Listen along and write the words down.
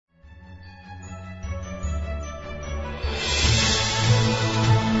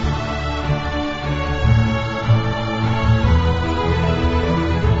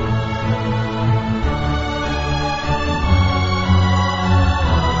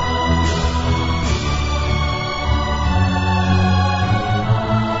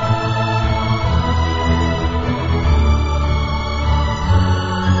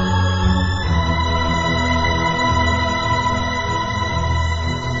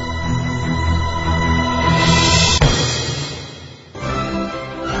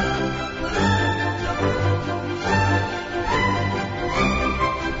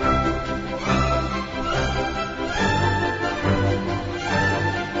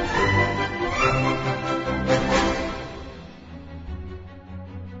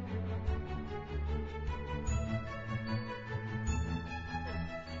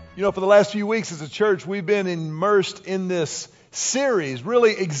For the last few weeks as a church, we've been immersed in this series,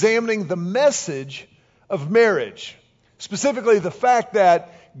 really examining the message of marriage. Specifically, the fact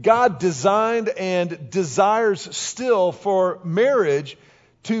that God designed and desires still for marriage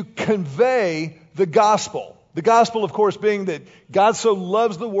to convey the gospel. The gospel, of course, being that God so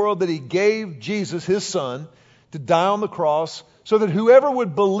loves the world that He gave Jesus, His Son, to die on the cross so that whoever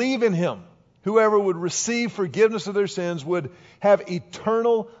would believe in Him, whoever would receive forgiveness of their sins would have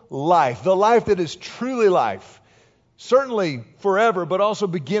eternal life, the life that is truly life, certainly forever, but also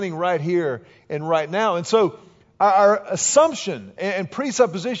beginning right here and right now. And so our assumption and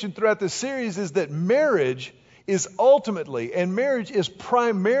presupposition throughout this series is that marriage is ultimately, and marriage is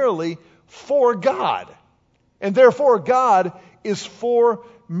primarily for God. And therefore, God is for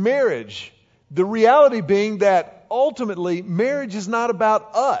marriage. The reality being that ultimately, marriage is not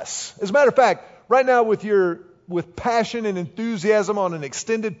about us. As a matter of fact, right now with passion and enthusiasm on an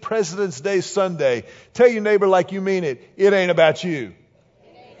extended President's Day Sunday, tell your neighbor like you mean it, it ain't about you.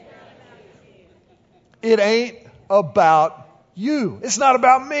 It ain't about you. It's not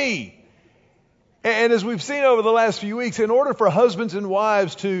about me. And as we've seen over the last few weeks, in order for husbands and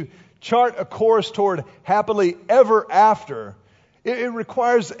wives to chart a course toward happily ever after, it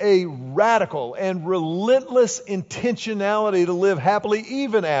requires a radical and relentless intentionality to live happily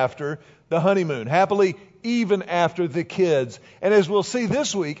even after the honeymoon, happily even after the kids, and as we'll see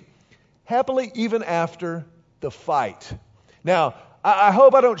this week, happily even after the fight. Now, I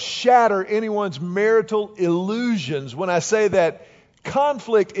hope I don't shatter anyone's marital illusions when I say that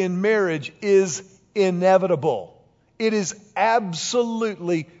conflict in marriage is inevitable. It is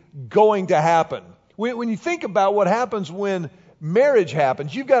absolutely going to happen. When you think about what happens when marriage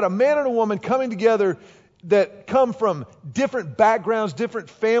happens, you've got a man and a woman coming together that come from different backgrounds,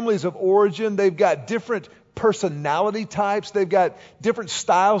 different families of origin. They've got different personality types. They've got different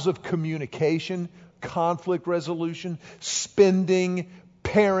styles of communication, conflict resolution, spending,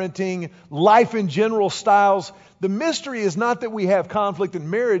 parenting, life in general styles. The mystery is not that we have conflict in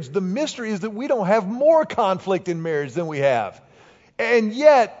marriage. The mystery is that we don't have more conflict in marriage than we have. And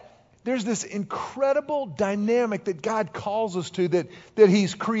yet, there's this incredible dynamic that God calls us to, that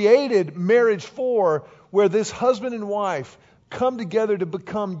He's created marriage for, where this husband and wife come together to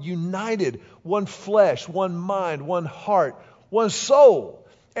become united, one flesh, one mind, one heart, one soul.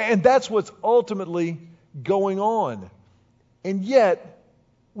 And that's what's ultimately going on. And yet,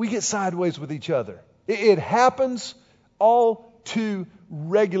 we get sideways with each other. It happens all too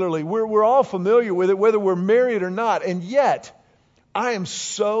regularly. We're all familiar with it, whether we're married or not. And yet, I am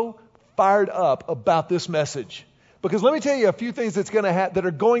so fired up about this message. Because let me tell you a few things that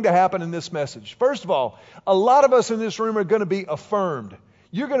are going to happen in this message. First of all, a lot of us in this room are going to be affirmed.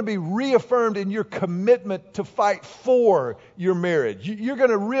 You're going to be reaffirmed in your commitment to fight for your marriage. You're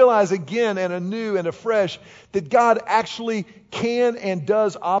going to realize again and anew and afresh that God actually can and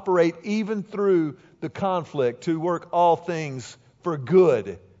does operate even through the conflict to work all things for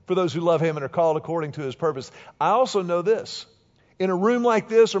good for those who love Him and are called according to His purpose. I also know this. In a room like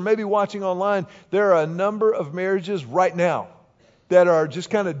this, or maybe watching online, there are a number of marriages right now that are just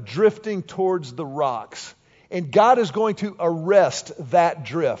kind of drifting towards the rocks. And God is going to arrest that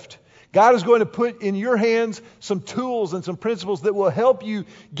drift. God is going to put in your hands some tools and some principles that will help you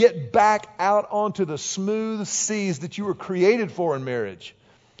get back out onto the smooth seas that you were created for in marriage.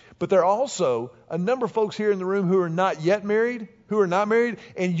 But there are also a number of folks here in the room who are not yet married, who are not married,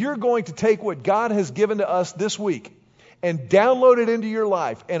 and you're going to take what God has given to us this week and download it into your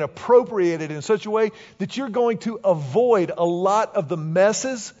life and appropriate it in such a way that you're going to avoid a lot of the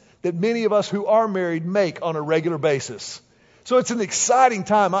messes that many of us who are married make on a regular basis. So it's an exciting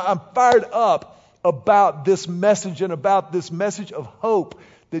time. I'm fired up about this message and about this message of hope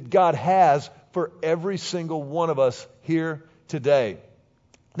that God has for every single one of us here today.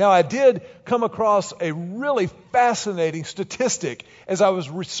 Now, I did come across a really fascinating statistic as I was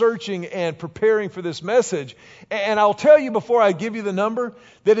researching and preparing for this message. And I'll tell you before I give you the number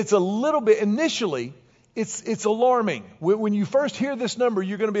that it's a little bit, initially, it's alarming. When you first hear this number,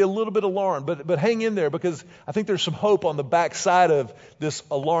 you're going to be a little bit alarmed. But hang in there, because I think there's some hope on the backside of this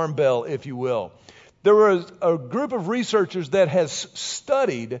alarm bell, if you will. There was a group of researchers that has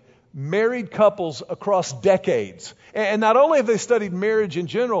studied married couples across decades. And not only have they studied marriage in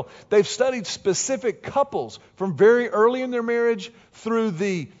general, they've studied specific couples from very early in their marriage through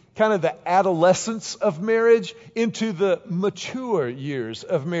the kind of the adolescence of marriage into the mature years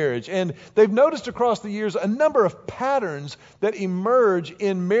of marriage. And they've noticed across the years a number of patterns that emerge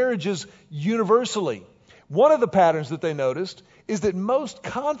in marriages universally. One of the patterns that they noticed is that most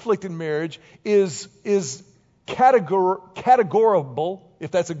conflict in marriage is categorable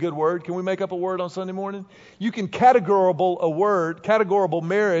if that's a good word. Can we make up a word on Sunday morning? You can categorable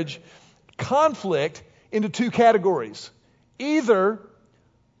marriage conflict into two categories. Either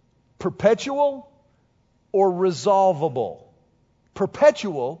perpetual or resolvable.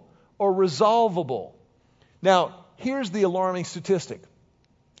 Perpetual or resolvable. Now, here's the alarming statistic.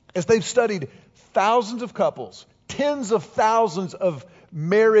 As they've studied thousands of couples, tens of thousands of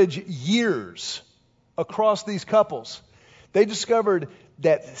marriage years across these couples, they discovered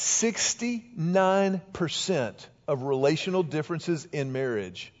that 69% of relational differences in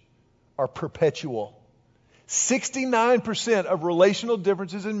marriage are perpetual. 69% of relational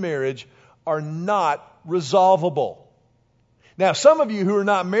differences in marriage are not resolvable. Now, some of you who are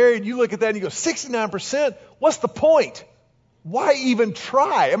not married, you look at that and you go, 69%? What's the point? Why even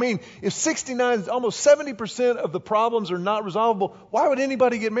try? I mean, if 69, almost 70% of the problems are not resolvable, why would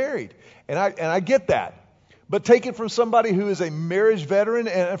anybody get married? And I get that. But take it from somebody who is a marriage veteran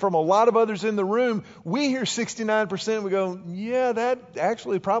and from a lot of others in the room, we hear 69% and we go, yeah, that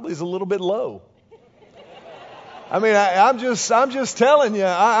actually probably is a little bit low. I mean, I'm just telling you,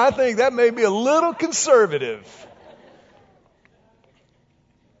 I think that may be a little conservative.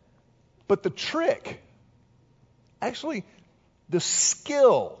 But the trick, actually, the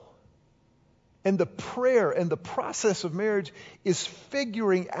skill and the prayer and the process of marriage is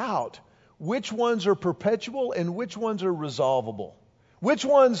figuring out which ones are perpetual and which ones are resolvable. Which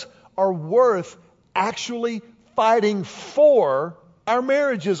ones are worth actually fighting for our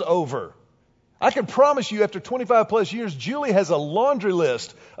marriages over. I can promise you after 25 plus years, Julie has a laundry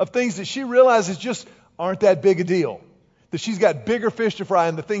list of things that she realizes just aren't that big a deal. That she's got bigger fish to fry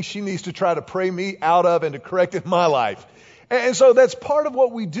and the things she needs to try to pray me out of and to correct in my life. And so that's part of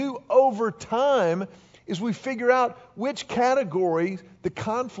what we do over time is we figure out which category the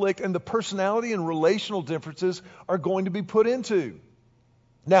conflict and the personality and relational differences are going to be put into.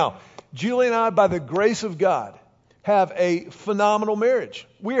 Now, Julie and I, by the grace of God, have a phenomenal marriage.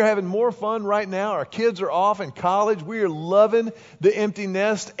 We are having more fun right now. Our kids are off in college. We are loving the empty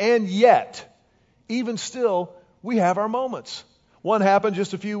nest. And yet, even still, we have our moments. One happened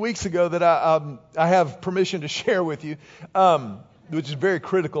just a few weeks ago that I have permission to share with you, which is very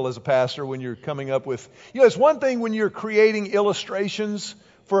critical as a pastor when you're coming up with... it's one thing when you're creating illustrations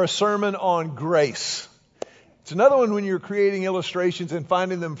for a sermon on grace. It's another one when you're creating illustrations and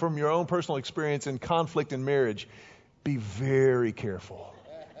finding them from your own personal experience in conflict in marriage. Be very careful.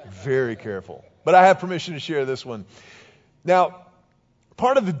 Very careful. But I have permission to share this one. Now,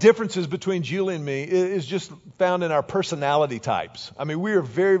 part of the differences between Julie and me is just found in our personality types. I mean, we are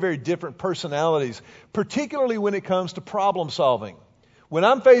very, very different personalities, particularly when it comes to problem solving. When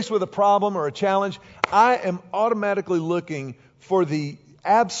I'm faced with a problem or a challenge, I am automatically looking for the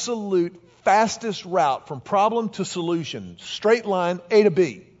absolute fastest route from problem to solution, straight line, A to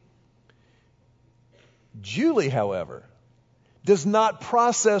B. Julie, however, does not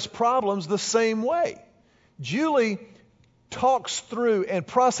process problems the same way. Julie talks through and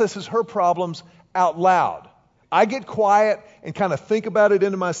processes her problems out loud. I get quiet and kind of think about it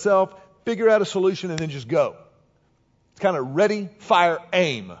into myself, figure out a solution, and then just go. It's kind of ready, fire,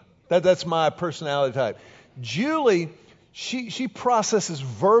 aim. That's my personality type. Julie, she processes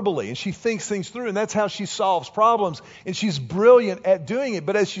verbally and she thinks things through, and that's how she solves problems, and she's brilliant at doing it.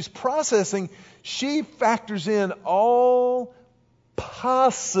 But as she's processing, she factors in all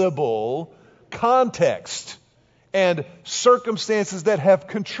possible context and circumstances that have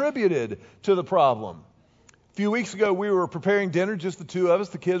contributed to the problem. A few weeks ago, we were preparing dinner, just the two of us.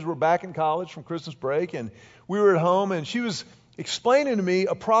 The kids were back in college from Christmas break, and we were at home, and she was explaining to me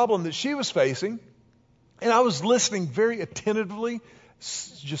a problem that she was facing, and I was listening very attentively,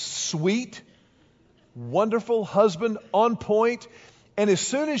 just sweet, wonderful husband, on point. And as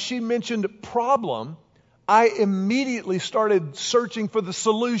soon as she mentioned problem, I immediately started searching for the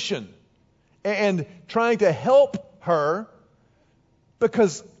solution and trying to help her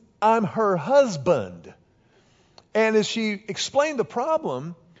because I'm her husband. And as she explained the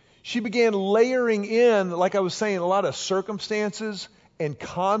problem, she began layering in, like I was saying, a lot of circumstances and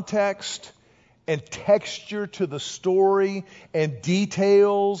context and texture to the story and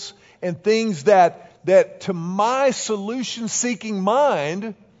details and things that to my solution-seeking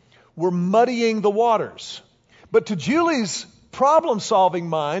mind were muddying the waters. But to Julie's problem-solving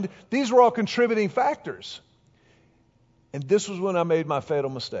mind, these were all contributing factors. And this was when I made my fatal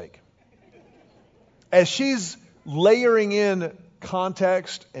mistake. As she's layering in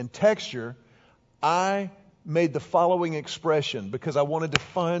context and texture, I made the following expression because I wanted to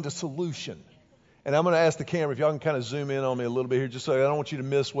find a solution. And I'm going to ask the camera if y'all can kind of zoom in on me a little bit here, just so I don't want you to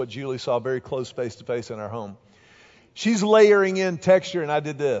miss what Julie saw very close face to face in our home. She's layering in texture, and I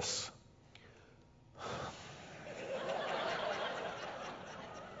did this.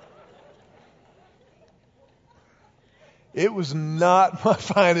 It was not my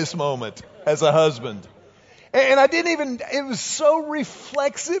finest moment as a husband. And I didn't even, it was so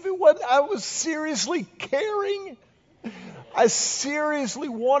reflexive. It wasn't, I was seriously caring. I seriously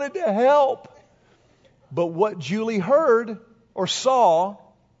wanted to help. But what Julie heard or saw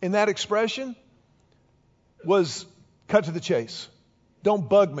in that expression was cut to the chase. Don't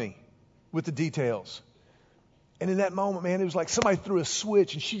bug me with the details. And in that moment, man, it was like somebody threw a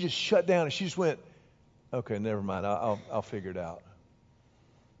switch and she just shut down and she just went, okay, never mind. I'll figure it out.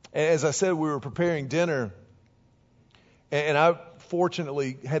 And as I said, we were preparing dinner, and I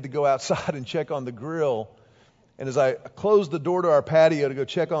fortunately had to go outside and check on the grill. And as I closed the door to our patio to go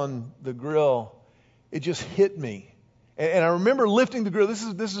check on the grill, it just hit me. And I remember lifting the grill.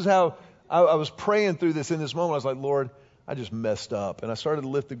 This is how I was praying through this in this moment. I was like, Lord, I just messed up. And I started to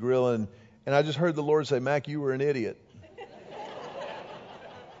lift the grill, and I just heard the Lord say, Mac, you were an idiot.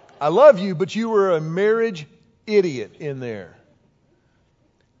 I love you, but you were a marriage idiot in there.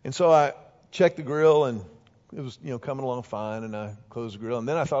 And so I checked the grill, and it was, coming along fine, and I closed the grill. And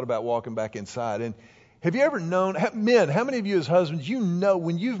then I thought about walking back inside. And have you ever known, men, how many of you as husbands,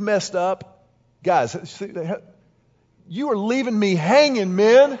 when you've messed up, guys, you are leaving me hanging,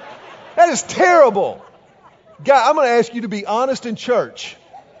 men. That is terrible. Guy, I'm going to ask you to be honest in church.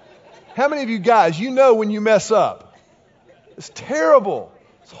 How many of you guys, when you mess up? It's terrible.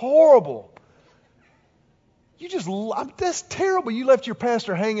 It's horrible. That's terrible. You left your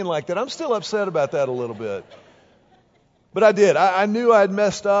pastor hanging like that. I'm still upset about that a little bit. But I did. I knew I had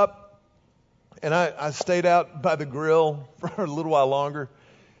messed up, and I stayed out by the grill for a little while longer.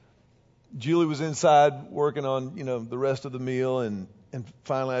 Julie was inside working on, the rest of the meal, and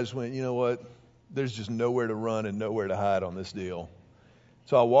finally I just went, you know what? There's just nowhere to run and nowhere to hide on this deal.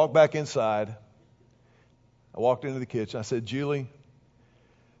 So I walked back inside. I walked into the kitchen. I said, Julie.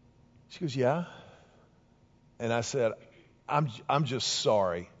 She goes, yeah. And I said, I'm just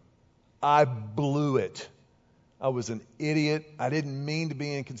sorry. I blew it. I was an idiot. I didn't mean to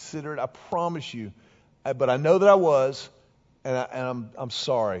be inconsiderate. I promise you. But I know that I was, and I'm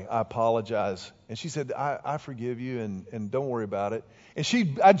sorry. I apologize. And she said, I forgive you, and don't worry about it.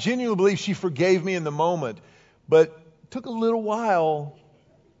 And I genuinely believe she forgave me in the moment. But it took a little while,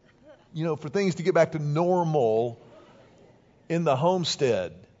 for things to get back to normal in the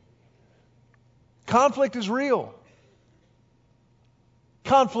homestead. Conflict is real.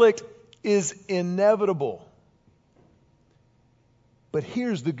 Conflict is inevitable. But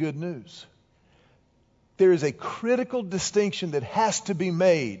here's the good news. There is a critical distinction that has to be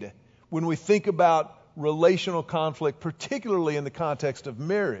made when we think about relational conflict, particularly in the context of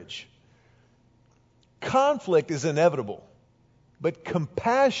marriage. Conflict is inevitable, but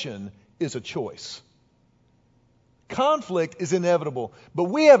compassion is a choice. Conflict is inevitable, but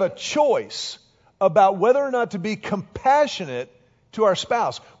we have a choice about whether or not to be compassionate to our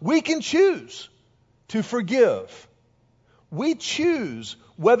spouse. We can choose to forgive. We choose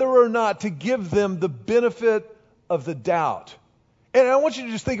whether or not to give them the benefit of the doubt. And I want you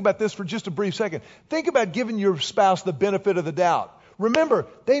to just think about this for just a brief second. Think about giving your spouse the benefit of the doubt. Remember,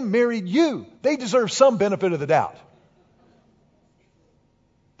 they married you. They deserve some benefit of the doubt.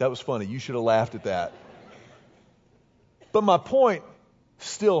 That was funny. You should have laughed at that. But my point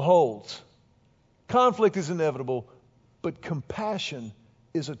still holds. Conflict is inevitable, but compassion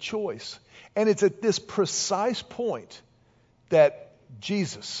is a choice. And it's at this precise point that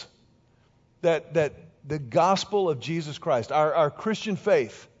Jesus, that the gospel of Jesus Christ, our Christian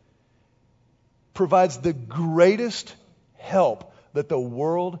faith, provides the greatest help that the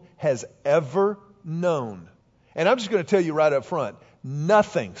world has ever known. And I'm just going to tell you right up front,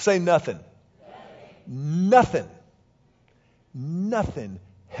 nothing, say nothing. Nothing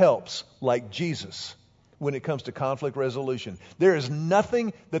helps like Jesus when it comes to conflict resolution. There is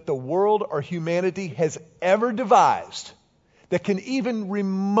nothing that the world or humanity has ever devised that can even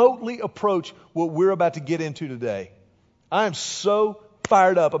remotely approach what we're about to get into today. I am so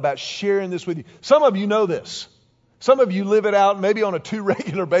fired up about sharing this with you. Some of you know this. Some of you live it out maybe on a too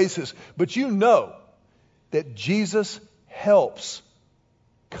regular basis, but you know that Jesus helps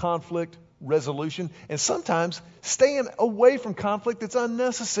conflict resolution and sometimes staying away from conflict that's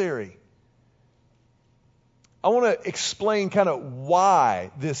unnecessary. I want to explain kind of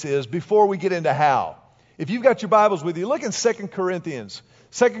why this is before we get into how. If you've got your Bibles with you, look in 2 Corinthians.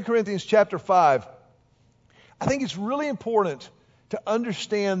 2 Corinthians chapter 5. I think it's really important to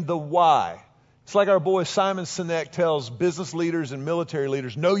understand the why. It's like our boy Simon Sinek tells business leaders and military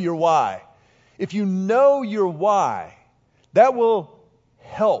leaders, know your why. If you know your why, that will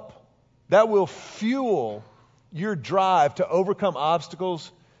help. That will fuel your drive to overcome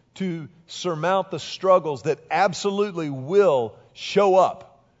obstacles, to surmount the struggles that absolutely will show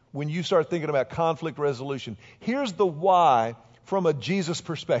up when you start thinking about conflict resolution. Here's the why from a Jesus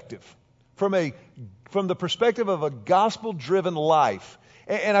perspective, from the perspective of a gospel-driven life.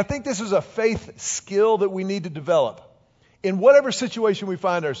 And I think this is a faith skill that we need to develop in whatever situation we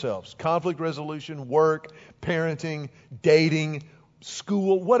find ourselves: conflict resolution, work, parenting, dating,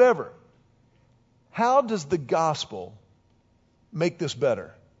 school, whatever. How does the gospel make this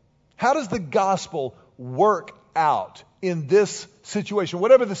better? How does the gospel work out in this situation,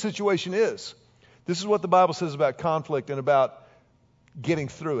 whatever the situation is? This is what the Bible says about conflict and about getting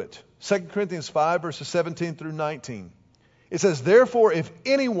through it. 2 Corinthians 5, verses 17 through 19. It says, "Therefore, if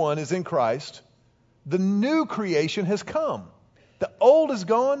anyone is in Christ, the new creation has come. The old is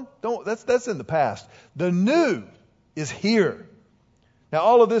gone." That's in the past. The new is here. Now,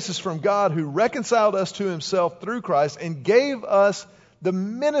 all of this is from God, who reconciled us to himself through Christ and gave us the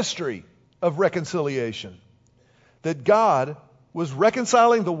ministry of reconciliation. That God was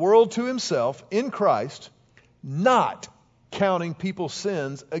reconciling the world to himself in Christ, not counting people's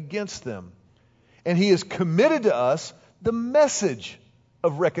sins against them. And he has committed to us the message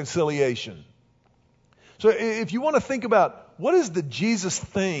of reconciliation. So if you want to think about what is the Jesus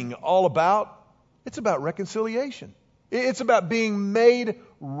thing all about, it's about reconciliation. It's about being made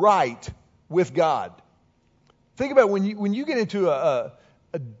right with God. Think about when you get into a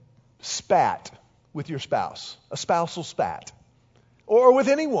spat with your spouse, a spousal spat, or with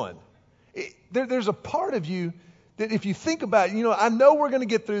anyone. There's a part of you that if you think about, I know we're going to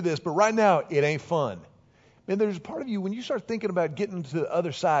get through this, but right now it ain't fun. And there's a part of you, when you start thinking about getting to the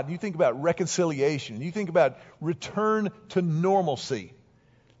other side, you think about reconciliation, you think about return to normalcy.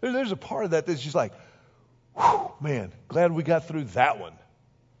 There's a part of that that's just like, whew, man, glad we got through that one.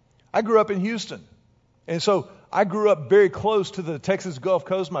 I grew up in Houston. And so I grew up very close to the Texas Gulf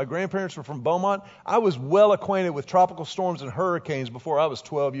Coast. My grandparents were from Beaumont. I was well acquainted with tropical storms and hurricanes before I was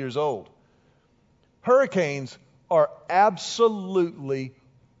 12 years old. Hurricanes are absolutely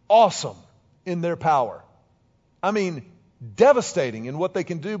awesome in their power. I mean, devastating in what they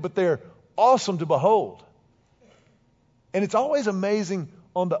can do, but they're awesome to behold. And it's always amazing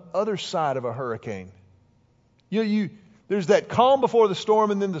on the other side of a hurricane. There's that calm before the storm,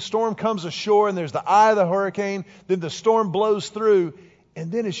 and then the storm comes ashore, and there's the eye of the hurricane. Then the storm blows through,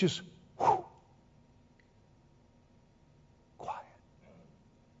 and then it's just whew, quiet,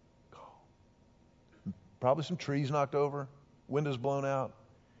 calm. Probably some trees knocked over, windows blown out,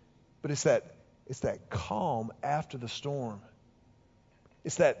 but it's that calm after the storm.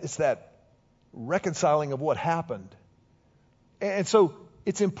 It's that reconciling of what happened, and so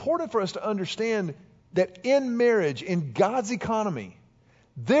it's important for us to understand that in marriage, in God's economy,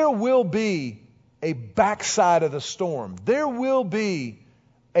 there will be a backside of the storm. There will be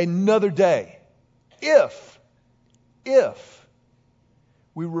another day. If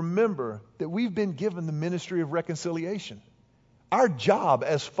we remember that we've been given the ministry of reconciliation. Our job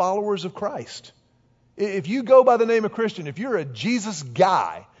as followers of Christ. If you go by the name of Christian, if you're a Jesus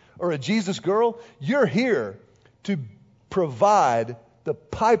guy or a Jesus girl, you're here to provide the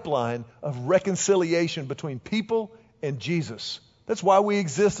pipeline of reconciliation between people and Jesus. That's why we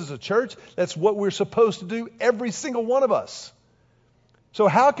exist as a church. That's what we're supposed to do, every single one of us. So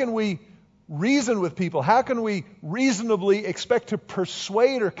how can we reason with people? How can we reasonably expect to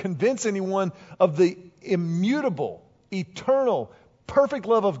persuade or convince anyone of the immutable, eternal, perfect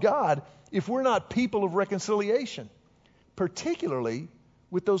love of God if we're not people of reconciliation? Particularly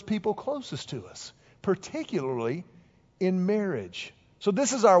with those people closest to us. Particularly in marriage. So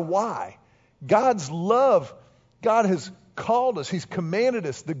this is our why. God's love, God has called us, He's commanded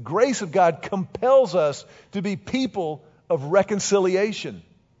us. The grace of God compels us to be people of reconciliation.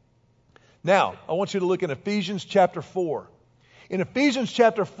 Now, I want you to look in Ephesians chapter 4. In Ephesians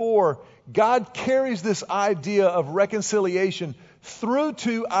chapter 4, God carries this idea of reconciliation through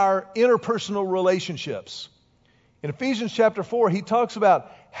to our interpersonal relationships. In Ephesians chapter 4, he talks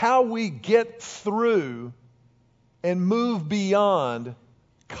about how we get through and move beyond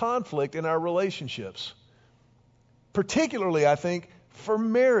conflict in our relationships. Particularly, I think, for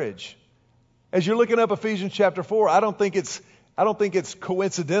marriage. As you're looking up Ephesians chapter 4, I don't think it's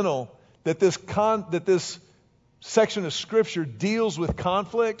coincidental that this section of Scripture deals with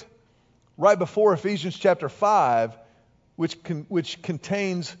conflict right before Ephesians chapter 5, which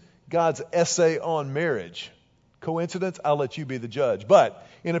contains God's essay on marriage. Coincidence? I'll let you be the judge. But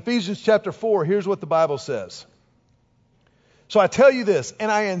in Ephesians chapter 4, here's what the Bible says. So I tell you this, and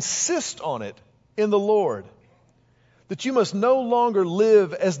I insist on it in the Lord, that you must no longer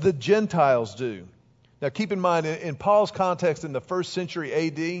live as the Gentiles do. Now keep in mind, in Paul's context in the first century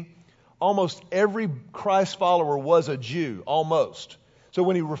AD, almost every Christ follower was a Jew, almost. So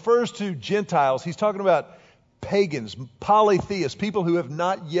when he refers to Gentiles, he's talking about pagans, polytheists, people who have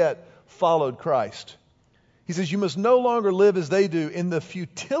not yet followed Christ. He says, you must no longer live as they do in the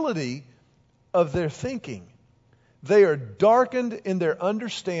futility of their thinking. They are darkened in their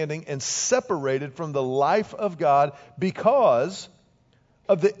understanding and separated from the life of God because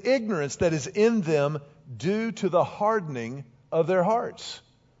of the ignorance that is in them due to the hardening of their hearts.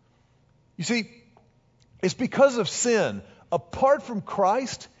 You see, it's because of sin. Apart from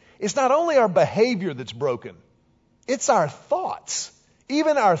Christ, it's not only our behavior that's broken, it's our thoughts.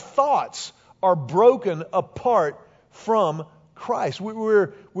 Even our thoughts are broken apart from Christ.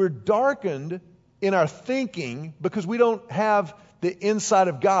 We're darkened in our thinking because we don't have the insight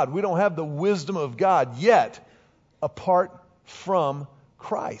of God. We don't have the wisdom of God yet apart from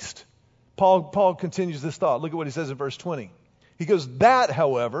Christ. Paul continues this thought. Look at what he says in verse 20. He goes, that,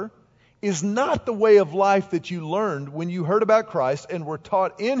 however, is not the way of life that you learned when you heard about Christ and were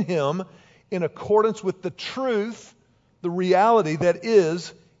taught in Him in accordance with the truth, the reality that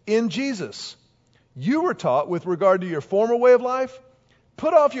is in Jesus. You were taught with regard to your former way of life,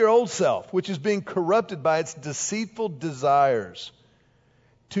 put off your old self, which is being corrupted by its deceitful desires,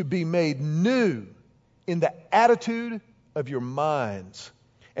 to be made new in the attitude of your minds,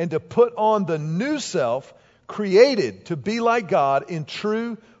 and to put on the new self, created to be like God in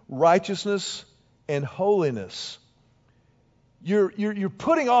true righteousness and holiness. You're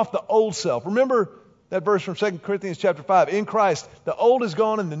putting off the old self. Remember that verse from 2 Corinthians chapter 5. In Christ, the old is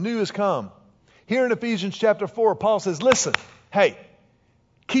gone and the new has come. Here in Ephesians chapter 4, Paul says, listen, hey,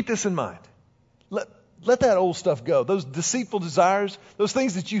 keep this in mind. Let that old stuff go. Those deceitful desires, those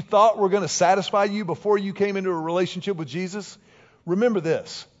things that you thought were going to satisfy you before you came into a relationship with Jesus. Remember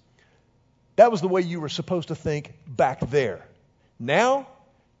this. That was the way you were supposed to think back there. Now,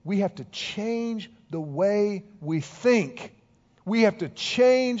 we have to change the way we think. We have to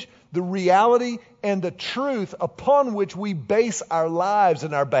change the reality and the truth upon which we base our lives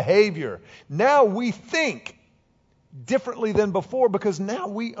and our behavior. Now we think differently than before because now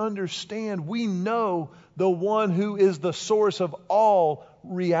we understand, we know the one who is the source of all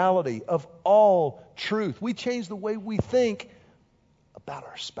reality, of all truth. We change the way we think about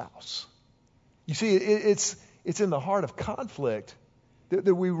our spouse. You see, it's in the heart of conflict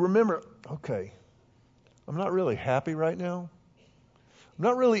that we remember, okay, I'm not really happy right now. I'm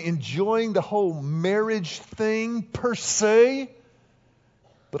not really enjoying the whole marriage thing per se,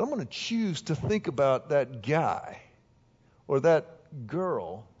 but I'm going to choose to think about that guy or that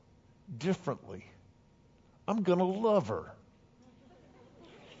girl differently. I'm going to love her.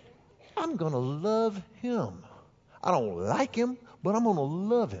 I'm going to love him. I don't like him, but I'm going to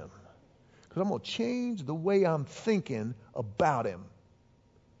love him because I'm going to change the way I'm thinking about him.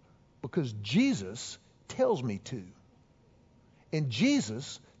 Because Jesus tells me to. And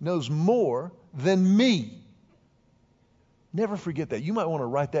Jesus knows more than me. Never forget that. You might want to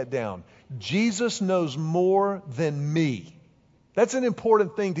write that down. Jesus knows more than me. That's an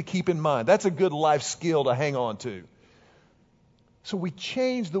important thing to keep in mind. That's a good life skill to hang on to. So we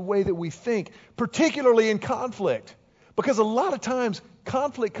change the way that we think, particularly in conflict. Because a lot of times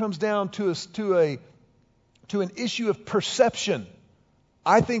conflict comes down to an issue of perception.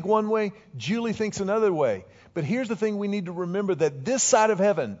 I think one way, Julie thinks another way. But here's the thing we need to remember, that this side of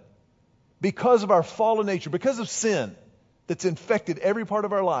heaven, because of our fallen nature, because of sin that's infected every part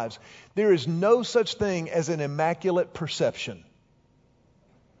of our lives, there is no such thing as an immaculate perception.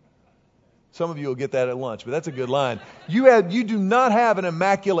 Some of you will get that at lunch, but that's a good line. You do not have an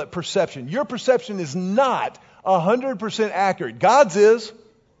immaculate perception. Your perception is not 100% accurate. God's is.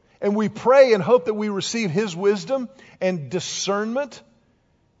 And we pray and hope that we receive His wisdom and discernment.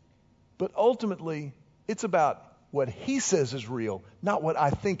 But ultimately, it's about what He says is real, not what I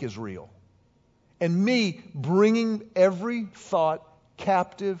think is real. And me bringing every thought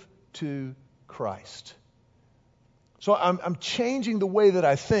captive to Christ. So I'm changing the way that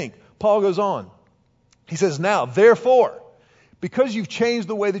I think. Paul goes on. He says, now, therefore, because you've changed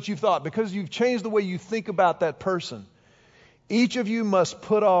the way that you've thought, because you've changed the way you think about that person, each of you must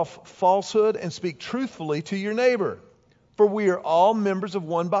put off falsehood and speak truthfully to your neighbor. For we are all members of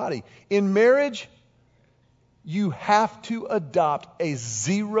one body. In marriage, you have to adopt a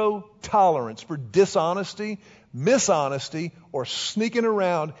zero tolerance for dishonesty, mishonesty, or sneaking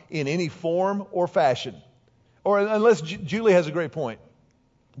around in any form or fashion. Or unless Julie has a great point.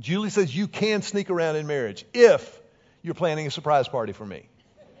 Julie says you can sneak around in marriage if you're planning a surprise party for me.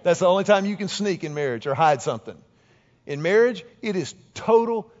 That's the only time you can sneak in marriage or hide something. In marriage, it is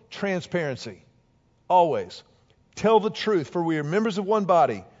total transparency. Always. Tell the truth, for we are members of one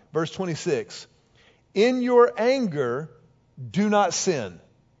body. Verse 26. In your anger, do not sin.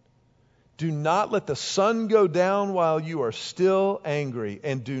 Do not let the sun go down while you are still angry,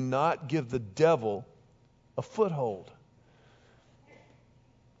 and do not give the devil a foothold.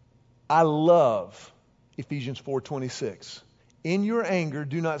 I love Ephesians 4:26. In your anger,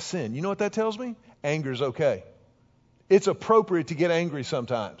 do not sin. You know what that tells me? Anger's okay. It's appropriate to get angry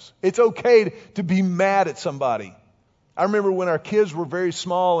sometimes. It's okay to be mad at somebody. I remember when our kids were very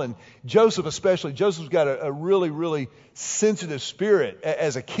small, and Joseph especially. Joseph's got a really, really sensitive spirit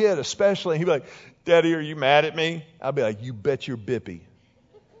as a kid especially. And he'd be like, Daddy, are you mad at me? I'd be like, you bet your bippy.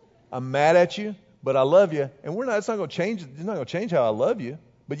 I'm mad at you, but I love you. And it's not going to change. It's not going to change how I love you.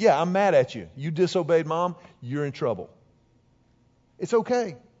 But yeah, I'm mad at you. You disobeyed Mom, you're in trouble. It's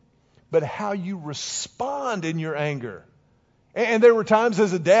okay. But how you respond in your anger. And there were times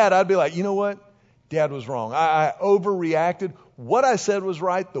as a dad, I'd be like, you know what? Dad was wrong. I overreacted. What I said was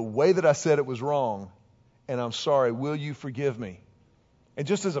right. The way that I said it was wrong. And I'm sorry. Will you forgive me? And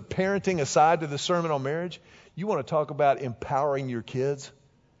just as a parenting aside to the sermon on marriage, you want to talk about empowering your kids?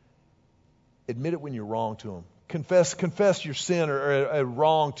 Admit it when you're wrong to them. Confess your sin or a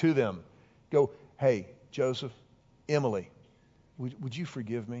wrong to them. Go, hey, Joseph, Emily, would you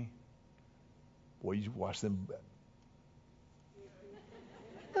forgive me? Boy, you watch them.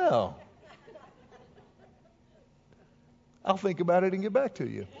 No. I'll think about it and get back to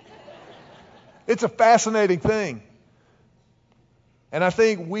you. It's a fascinating thing. And I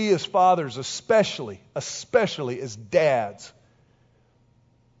think we as fathers, especially as dads,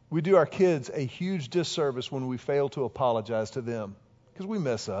 we do our kids a huge disservice when we fail to apologize to them. Because we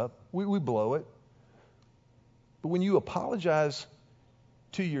mess up. We blow it. But when you apologize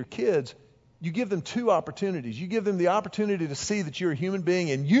to your kids, you give them two opportunities. You give them the opportunity to see that you're a human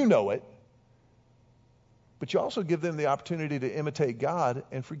being and you know it. But you also give them the opportunity to imitate God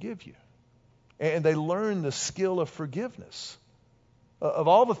and forgive you. And they learn the skill of forgiveness. Of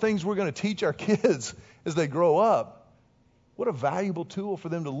all the things we're going to teach our kids as they grow up, what a valuable tool for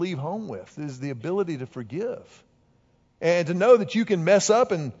them to leave home with is the ability to forgive. And to know that you can mess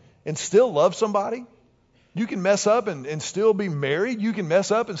up and still love somebody. You can mess up and still be married. You can mess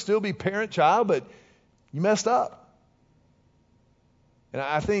up and still be parent-child, but you messed up. And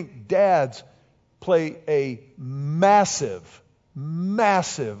I think dads play a massive,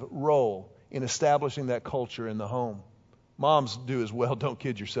 massive role in establishing that culture in the home. Moms do as well, don't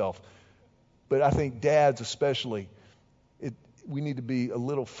kid yourself. But I think dads especially, we need to be a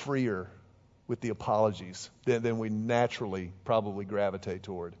little freer with the apologies than we naturally probably gravitate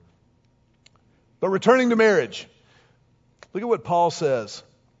toward. But returning to marriage, look at what Paul says.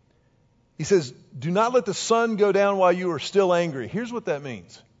 He says, do not let the sun go down while you are still angry. Here's what that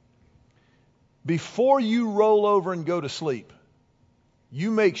means. Before you roll over and go to sleep,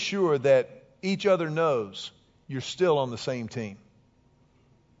 you make sure that each other knows you're still on the same team.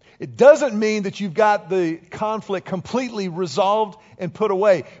 It doesn't mean that you've got the conflict completely resolved and put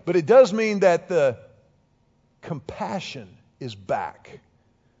away, but it does mean that the compassion is back.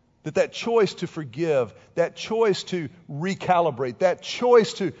 That choice to forgive, that choice to recalibrate, that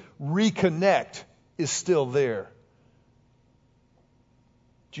choice to reconnect is still there.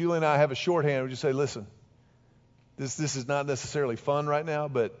 Julie and I have a shorthand. We just say, listen, this is not necessarily fun right now,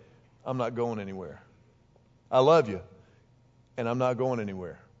 but I'm not going anywhere. I love you, and I'm not going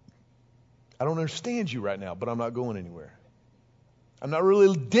anywhere. I don't understand you right now, but I'm not going anywhere. I'm not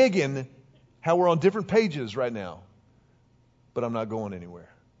really digging how we're on different pages right now, but I'm not going anywhere.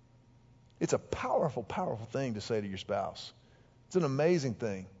 It's a powerful, powerful thing to say to your spouse. It's an amazing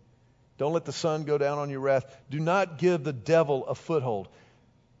thing. Don't let the sun go down on your wrath. Do not give the devil a foothold.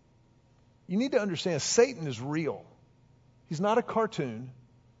 You need to understand, Satan is real. He's not a cartoon.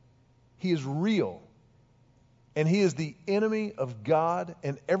 He is real. And he is the enemy of God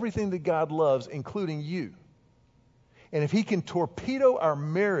and everything that God loves, including you. And if he can torpedo our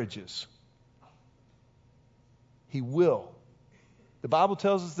marriages, he will. The Bible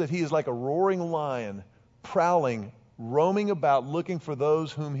tells us that he is like a roaring lion, prowling, roaming about, looking for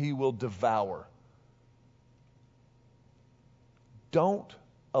those whom he will devour. Don't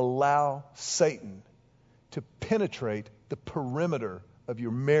allow Satan to penetrate the perimeter of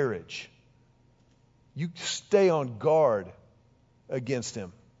your marriage. You stay on guard against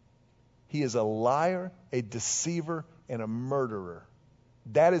him. He is a liar, a deceiver, and a murderer.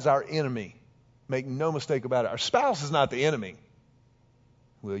 That is our enemy. Make no mistake about it. Our spouse is not the enemy.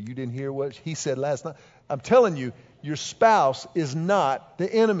 Well, you didn't hear what he said last night. I'm telling you, Your spouse is not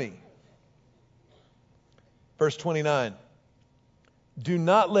the enemy. Verse 29. Do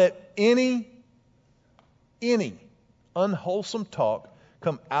not let any unwholesome talk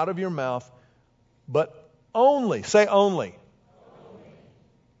come out of your mouth, but only, say only.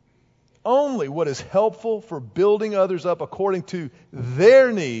 Only what is helpful for building others up according to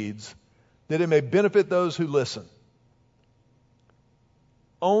their needs, that it may benefit those who listen.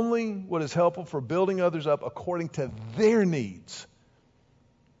 Only what is helpful for building others up according to their needs.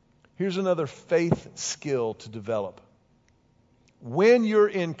 Here's another faith skill to develop. When you're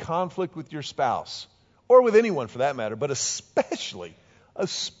in conflict with your spouse, or with anyone for that matter, but especially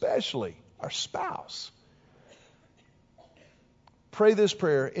our spouse, pray this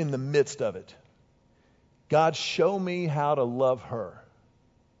prayer in the midst of it. God, show me how to love her.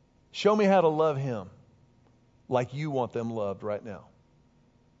 Show me how to love him like you want them loved right now.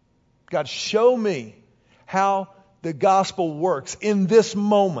 God, show me how the gospel works in this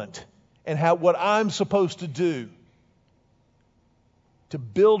moment and what I'm supposed to do to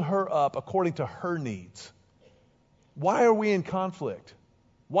build her up according to her needs. Why are we in conflict?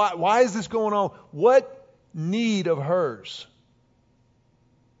 Why is this going on? What need of hers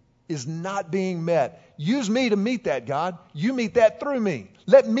is not being met? Use me to meet that, God. You meet that through me.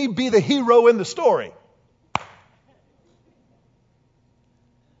 Let me be the hero in the story.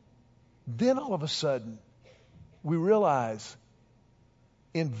 Then all of a sudden, we realize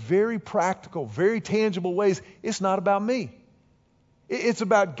in very practical, very tangible ways, it's not about me. It's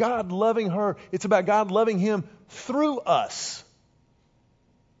about God loving her. It's about God loving him through us.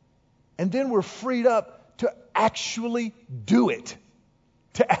 And then we're freed up to actually do it,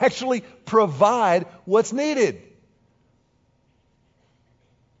 to actually provide what's needed.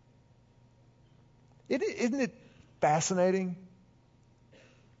 Isn't it fascinating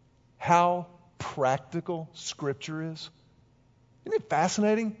how practical Scripture is? Isn't it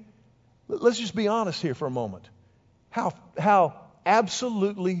fascinating? Let's just be honest here for a moment. How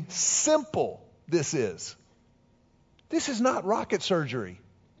absolutely simple this is. This is not rocket surgery.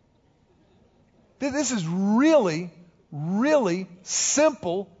 This is really, really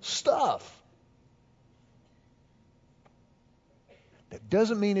simple stuff. That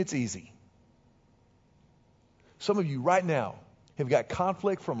doesn't mean it's easy. Some of you right now have got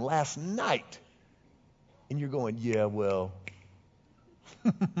conflict from last night, and you're going, yeah, well,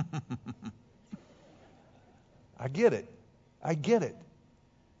 I get it.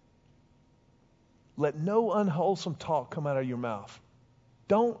 Let no unwholesome talk come out of your mouth.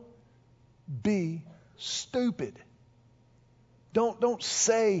 Don't be stupid. Don't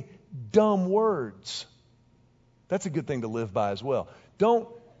say dumb words. That's a good thing to live by as well. Don't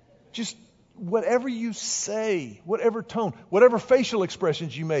just, whatever you say, whatever tone, whatever facial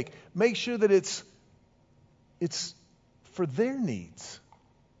expressions you make sure that it's for their needs.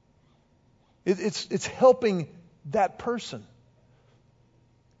 It's helping that person.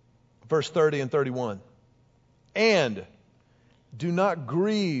 Verse 30 and 31. And do not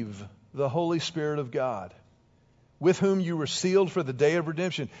grieve the Holy Spirit of God, with whom you were sealed for the day of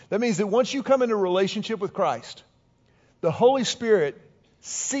redemption. That means that once you come into a relationship with Christ, the Holy Spirit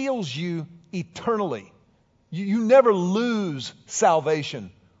seals you eternally. You never lose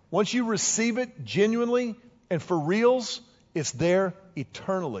salvation. Once you receive it genuinely and for reals, it's there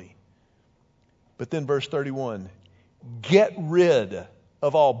eternally. But then verse 31, get rid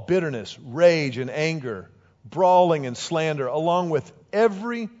of all bitterness, rage, and anger, brawling and slander, along with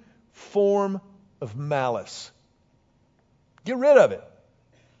every form of malice. Get rid of it.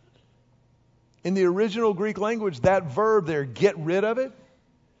 In the original Greek language, that verb there, get rid of it,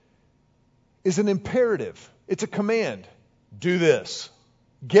 is an imperative. It's a command. Do this.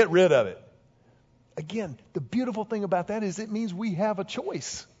 Get rid of it. Again, the beautiful thing about that is it means we have a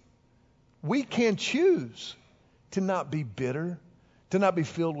choice. We can choose to not be bitter, to not be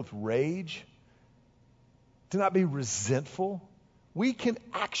filled with rage, to not be resentful. We can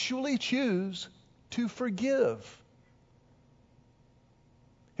actually choose to forgive.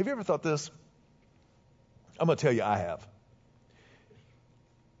 Have you ever thought this? I'm going to tell you I have.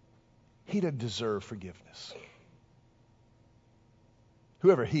 He doesn't deserve forgiveness.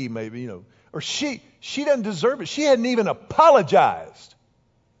 Whoever he may be, or she doesn't deserve it. She hadn't even apologized.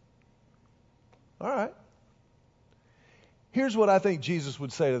 All right. Here's what I think Jesus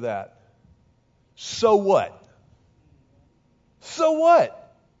would say to that. So what? So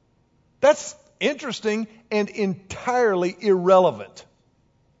what? That's interesting and entirely irrelevant.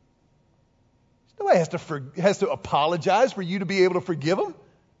 Nobody has to apologize for you to be able to forgive them,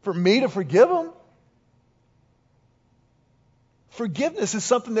 for me to forgive them. Forgiveness is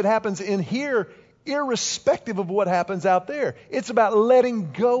something that happens in here irrespective of what happens out there. It's about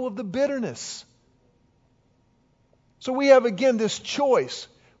letting go of the bitterness. So we have, again, this choice.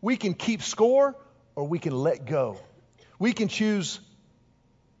 We can keep score or we can let go. We can choose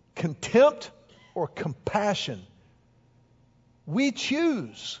contempt or compassion. We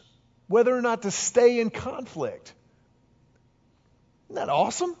choose whether or not to stay in conflict. Isn't that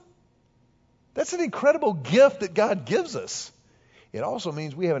awesome? That's an incredible gift that God gives us. It also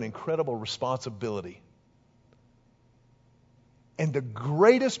means we have an incredible responsibility. And the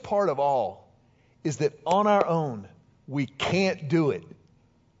greatest part of all is that on our own, we can't do it.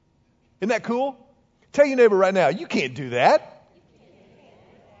 Isn't that cool? Tell your neighbor right now, you can't do that.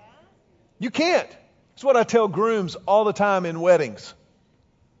 You can't. It's what I tell grooms all the time in weddings.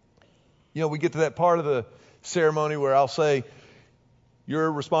 You know, we get to that part of the ceremony where I'll say,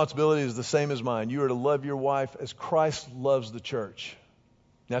 your responsibility is the same as mine. You are to love your wife as Christ loves the church.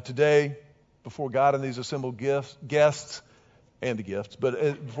 Now today, before God and these assembled guests, and the gifts,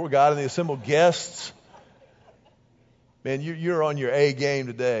 but before God and the assembled guests, man, you're on your A game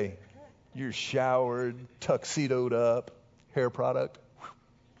today. You're showered, tuxedoed up, hair product.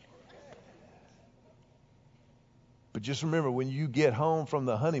 But just remember, when you get home from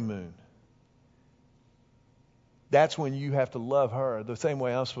the honeymoon, that's when you have to love her the same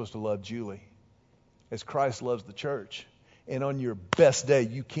way I'm supposed to love Julie, as Christ loves the church. And on your best day,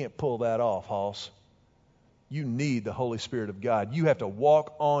 you can't pull that off, Hoss. You need the Holy Spirit of God. You have to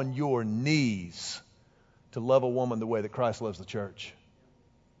walk on your knees to love a woman the way that Christ loves the church.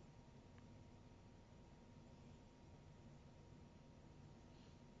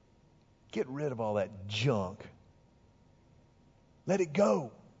 Get rid of all that junk. Let it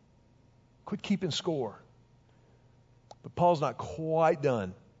go. Quit keeping score. But Paul's not quite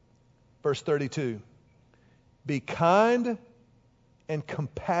done. Verse 32. Be kind and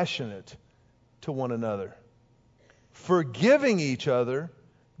compassionate to one another, forgiving each other,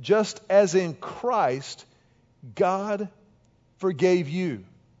 just as in Christ God forgave you.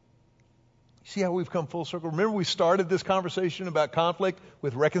 See how we've come full circle? Remember we started this conversation about conflict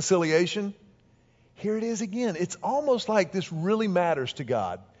with reconciliation? Here it is again. It's almost like this really matters to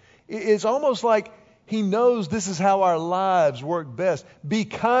God. It's almost like He knows this is how our lives work best. Be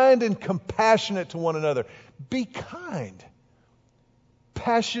kind and compassionate to one another. Be kind.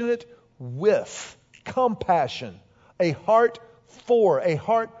 Passionate with. Compassion. A heart for, a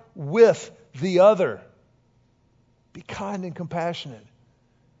heart with the other. Be kind and compassionate.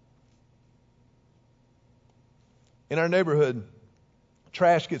 In our neighborhood,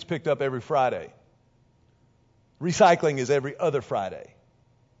 trash gets picked up every Friday. Recycling is every other Friday.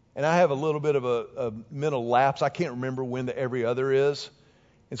 And I have a little bit of a mental lapse. I can't remember when the every other is.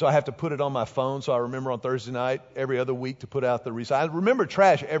 And so I have to put it on my phone so I remember on Thursday night every other week to put out the recycling. I remember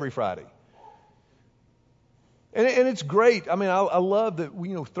trash every Friday. And it's great. I mean, I love that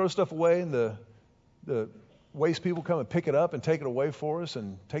we throw stuff away and the waste people come and pick it up and take it away for us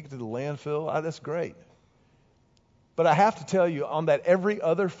and take it to the landfill. That's great. But I have to tell you, on that every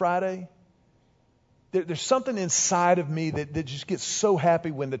other Friday, there's something inside of me that just gets so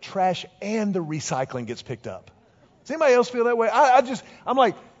happy when the trash and the recycling gets picked up. Does anybody else feel that way? I'm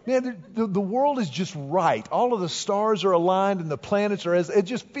like, man, the world is just right. All of the stars are aligned and the planets are it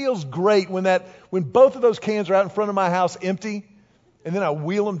just feels great when both of those cans are out in front of my house empty, and then I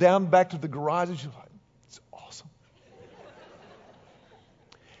wheel them down back to the garage. It's just like, it's awesome.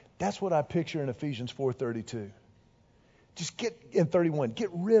 That's what I picture in Ephesians 4:32. Just in 31, get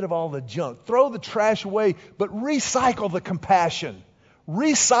rid of all the junk. Throw the trash away, but recycle the compassion.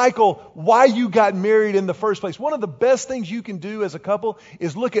 Recycle why you got married in the first place. One of the best things you can do as a couple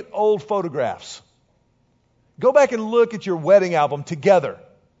is look at old photographs. Go back and look at your wedding album together.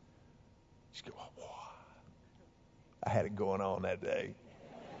 Just go, wow. I had it going on that day.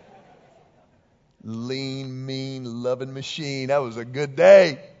 Lean, mean, loving machine. That was a good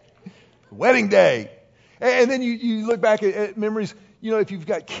day. Wedding day. And then you look back at memories, if you've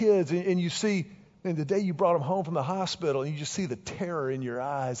got kids and you see the day you brought them home from the hospital and you just see the terror in your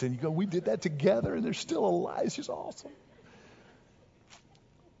eyes and you go, we did that together and they're still alive. It's just awesome.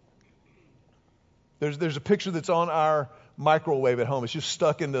 There's a picture that's on our microwave at home. It's just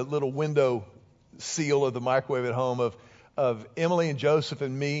stuck in the little window seal of the microwave at home of Emily and Joseph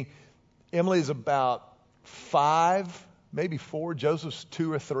and me. Emily is about 5, maybe 4. Joseph's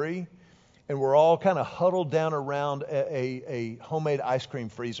 2 or 3. And we're all kind of huddled down around a homemade ice cream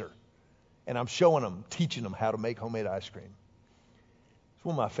freezer. And I'm showing them, teaching them how to make homemade ice cream. It's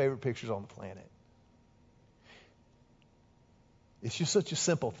one of my favorite pictures on the planet. It's just such a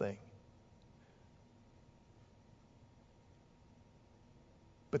simple thing.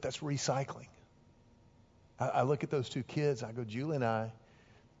 But that's recycling. I look at those two kids. I go, Julie and I,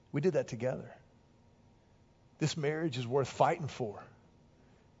 we did that together. This marriage is worth fighting for.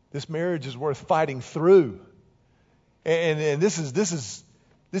 This marriage is worth fighting through. And this is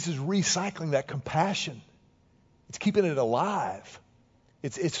recycling that compassion. It's keeping it alive.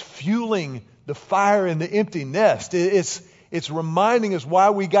 It's fueling the fire in the empty nest. It's reminding us why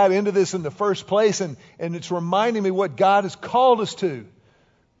we got into this in the first place, and it's reminding me what God has called us to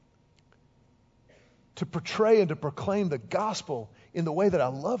portray and to proclaim the gospel in the way that I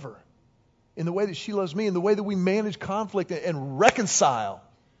love her, in the way that she loves me, in the way that we manage conflict and reconcile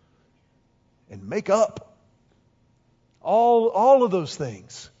and make up. All of those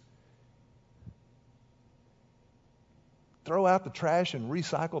things. Throw out the trash and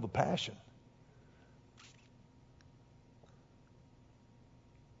recycle the passion.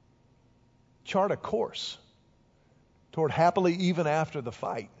 Chart a course toward happily even after the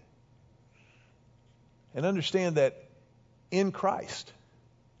fight. And understand that in Christ,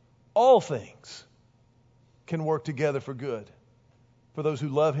 all things can work together for good for those who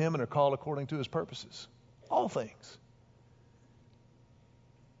love Him and are called according to His purposes. All things.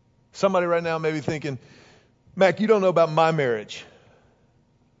 Somebody right now may be thinking, Mac, you don't know about my marriage.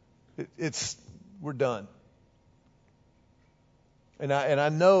 We're done. And I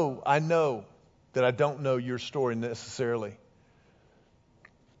know that I don't know your story necessarily.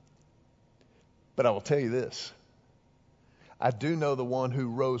 But I will tell you this. I do know the one who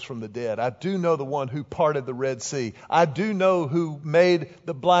rose from the dead. I do know the one who parted the Red Sea. I do know who made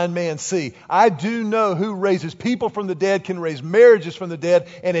the blind man see. I do know who raises people from the dead, can raise marriages from the dead,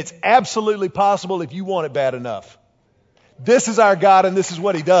 and it's absolutely possible if you want it bad enough. This is our God, and this is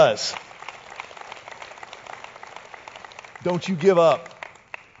what He does. Don't you give up.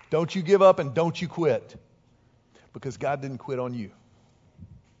 Don't you give up, and don't you quit. Because God didn't quit on you.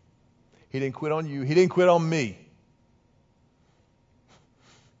 He didn't quit on you. He didn't quit on me.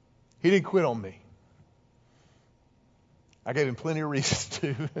 He didn't quit on me. I gave Him plenty of reasons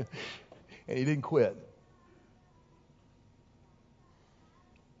to. And He didn't quit.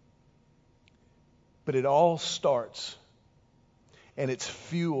 But it all starts, and it's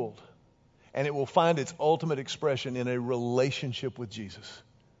fueled, and it will find its ultimate expression in a relationship with Jesus.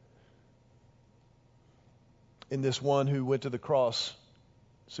 In this one who went to the cross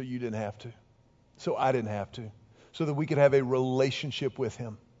so you didn't have to, so I didn't have to, so that we could have a relationship with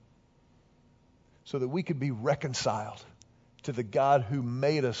Him, so that we could be reconciled to the God who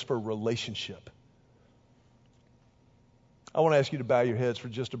made us for relationship. I want to ask you to bow your heads for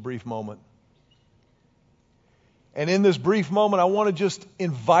just a brief moment. And in this brief moment, I want to just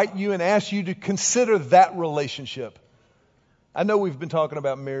invite you and ask you to consider that relationship. I know we've been talking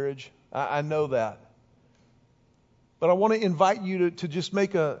about marriage. I know that. But I want to invite you to just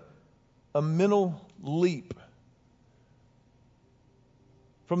make a mental leap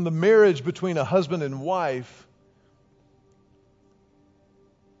from the marriage between a husband and wife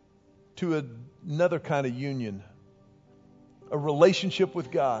to another kind of union, a relationship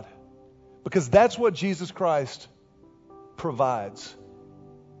with God. Because that's what Jesus Christ provides.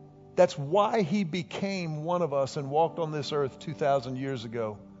 That's why He became one of us and walked on this earth 2,000 years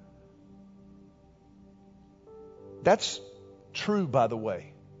ago. That's true, by the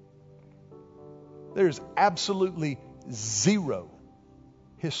way. There's absolutely zero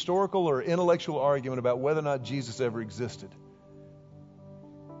historical or intellectual argument about whether or not Jesus ever existed.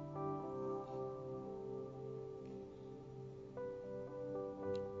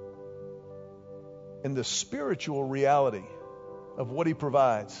 And the spiritual reality of what He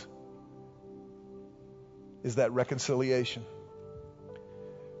provides is that reconciliation.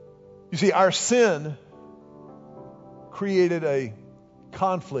 You see, our sin created a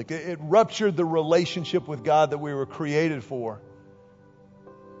conflict. It ruptured the relationship with God that we were created for.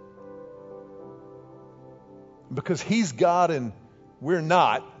 Because He's God and we're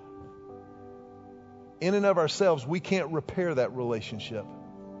not, in and of ourselves, we can't repair that relationship.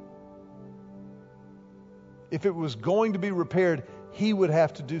 If it was going to be repaired, He would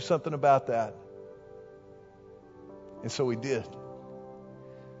have to do something about that. And so He did.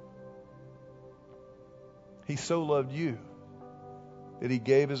 He so loved you that He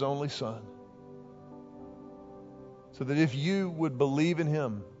gave His only Son, so that if you would believe in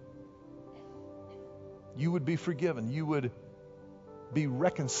Him, you would be forgiven. You would be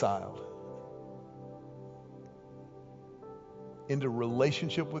reconciled into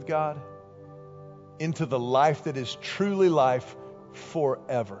relationship with God, into the life that is truly life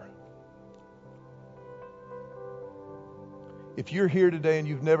forever. If you're here today and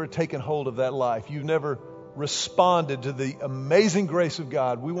you've never taken hold of that life, you've never responded to the amazing grace of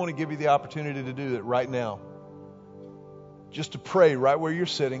God, we want to give you the opportunity to do it right now. just to pray right where you're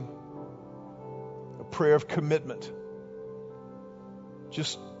sitting, a prayer of commitment.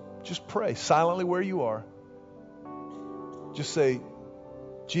 Just pray silently where you are. Just say,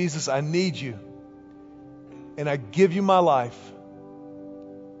 Jesus, I need you, and I give you my life.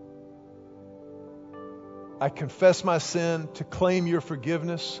 I confess my sin to claim your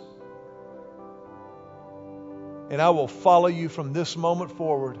forgiveness, and I will follow you from this moment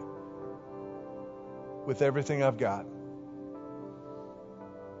forward with everything I've got.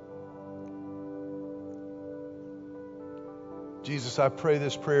 Jesus, I pray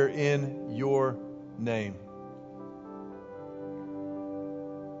this prayer in your name.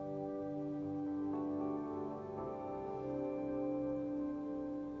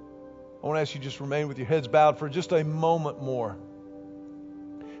 I want to ask you just remain with your heads bowed for just a moment more.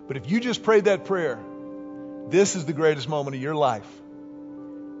 But if you just prayed that prayer, this is the greatest moment of your life.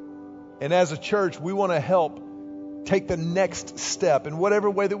 And as a church, we want to help take the next step in whatever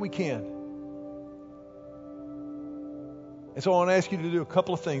way that we can. And so I want to ask you to do a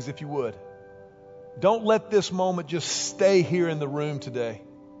couple of things, if you would. Don't let this moment just stay here in the room today.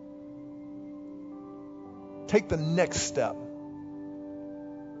 Take the next step.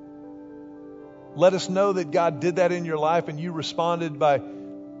 Let us know that God did that in your life and you responded by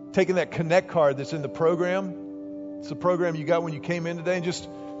taking that Connect card that's in the program. It's the program you got when you came in today, and just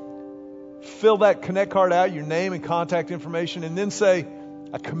fill that Connect card out, your name and contact information, and then say,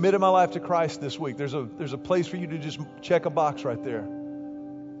 I committed my life to Christ this week. There's a place for you to just check a box right there.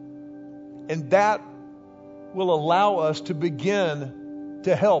 And that will allow us to begin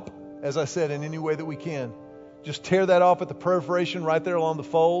to help, as I said, in any way that we can. Just tear that off at the perforation right there along the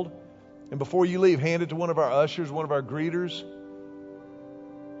fold. And before you leave, hand it to one of our ushers, one of our greeters.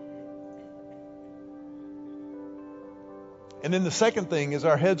 And then the second thing is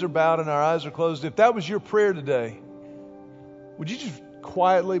our heads are bowed and our eyes are closed. If that was your prayer today, would you just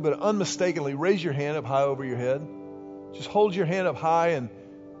quietly but unmistakably raise your hand up high over your head? Just hold your hand up high and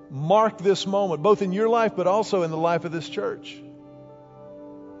mark this moment, both in your life but also in the life of this church.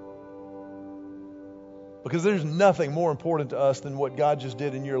 Because there's nothing more important to us than what God just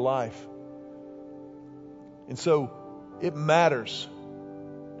did in your life. And so it matters.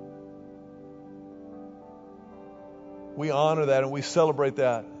 We honor that and we celebrate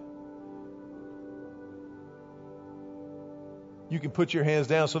that. You can put your hands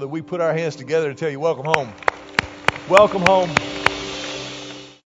down so that we put our hands together to tell you, welcome home. Welcome home.